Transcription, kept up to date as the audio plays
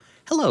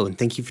Hello, and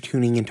thank you for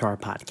tuning into our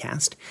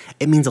podcast.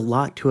 It means a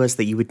lot to us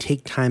that you would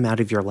take time out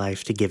of your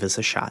life to give us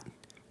a shot.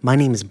 My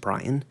name is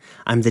Brian.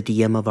 I'm the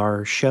DM of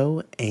our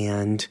show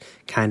and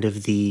kind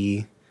of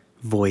the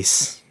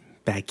voice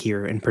back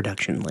here in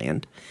production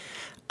land.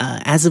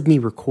 As of me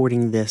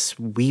recording this,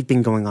 we've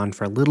been going on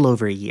for a little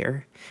over a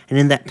year, and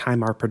in that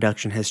time our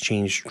production has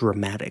changed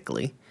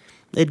dramatically.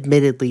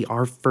 Admittedly,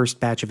 our first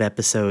batch of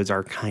episodes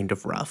are kind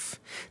of rough.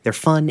 They're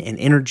fun and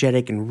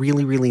energetic and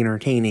really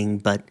entertaining,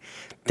 but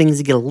things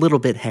get a little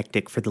bit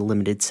hectic for the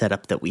limited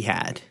setup that we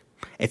had.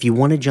 If you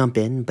want to jump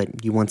in,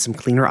 but you want some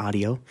cleaner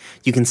audio,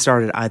 you can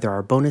start at either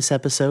our bonus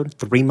episode,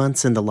 3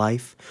 Months in the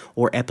Life,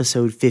 or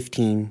episode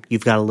 15,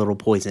 You've Got a Little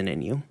Poison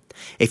in You.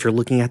 If you're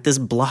looking at this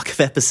block of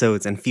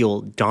episodes and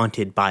feel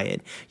daunted by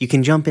it, you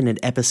can jump in at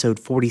episode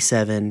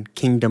 47,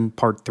 Kingdom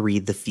Part 3,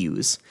 The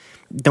Fuse.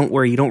 Don't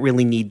worry, you don't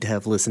really need to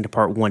have listened to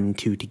part 1 and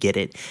 2 to get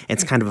it.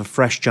 It's kind of a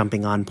fresh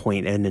jumping on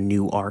point and a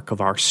new arc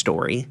of our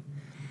story.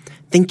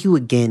 Thank you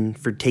again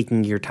for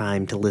taking your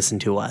time to listen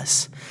to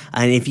us.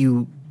 And if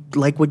you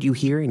like what you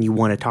hear and you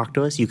want to talk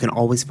to us, you can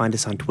always find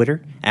us on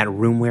Twitter at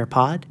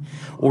RoomWarePod,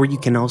 or you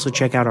can also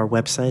check out our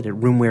website at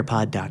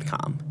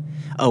roomwarepod.com.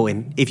 Oh,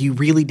 and if you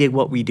really dig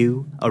what we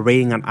do, a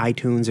rating on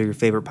iTunes or your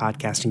favorite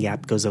podcasting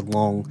app goes a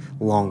long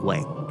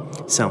way.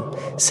 So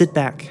sit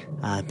back,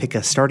 pick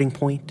a starting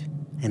point,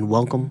 and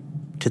welcome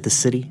to the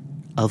city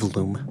of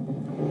Luume.